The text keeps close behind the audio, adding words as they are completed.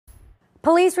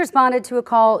Police responded to a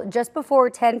call just before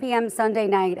 10 p.m. Sunday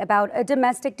night about a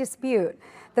domestic dispute.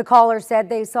 The caller said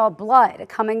they saw blood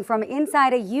coming from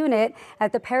inside a unit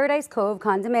at the Paradise Cove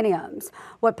condominiums.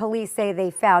 What police say they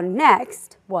found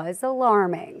next was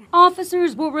alarming.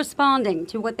 Officers were responding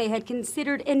to what they had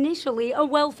considered initially a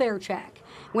welfare check.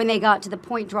 When they got to the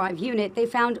Point Drive unit, they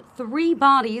found 3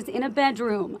 bodies in a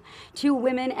bedroom, 2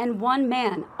 women and 1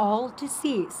 man, all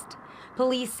deceased.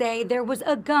 Police say there was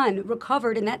a gun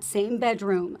recovered in that same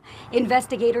bedroom.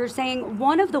 Investigators saying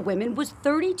one of the women was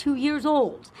 32 years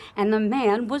old and the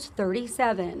man was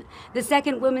 37. The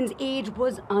second woman's age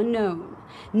was unknown.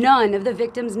 None of the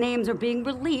victims' names are being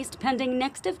released pending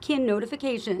next of kin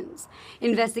notifications.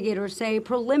 Investigators say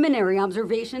preliminary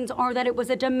observations are that it was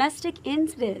a domestic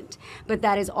incident, but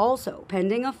that is also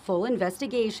pending a full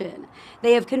investigation.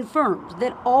 They have confirmed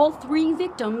that all 3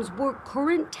 victims were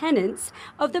current tenants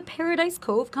of the Paradise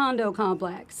Cove condo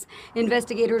complex.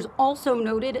 Investigators also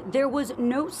noted there was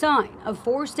no sign of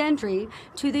forced entry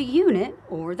to the unit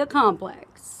or the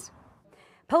complex.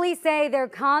 Police say they're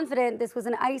confident this was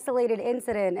an isolated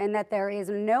incident and that there is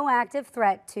no active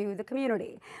threat to the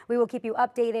community. We will keep you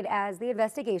updated as the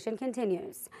investigation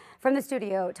continues. From the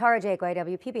studio, Tara Jakeway,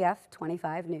 WPBF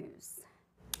 25 News.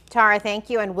 Tara, thank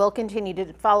you, and we'll continue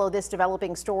to follow this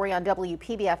developing story on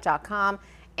WPBF.com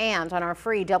and on our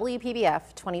free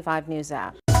WPBF 25 News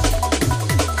app.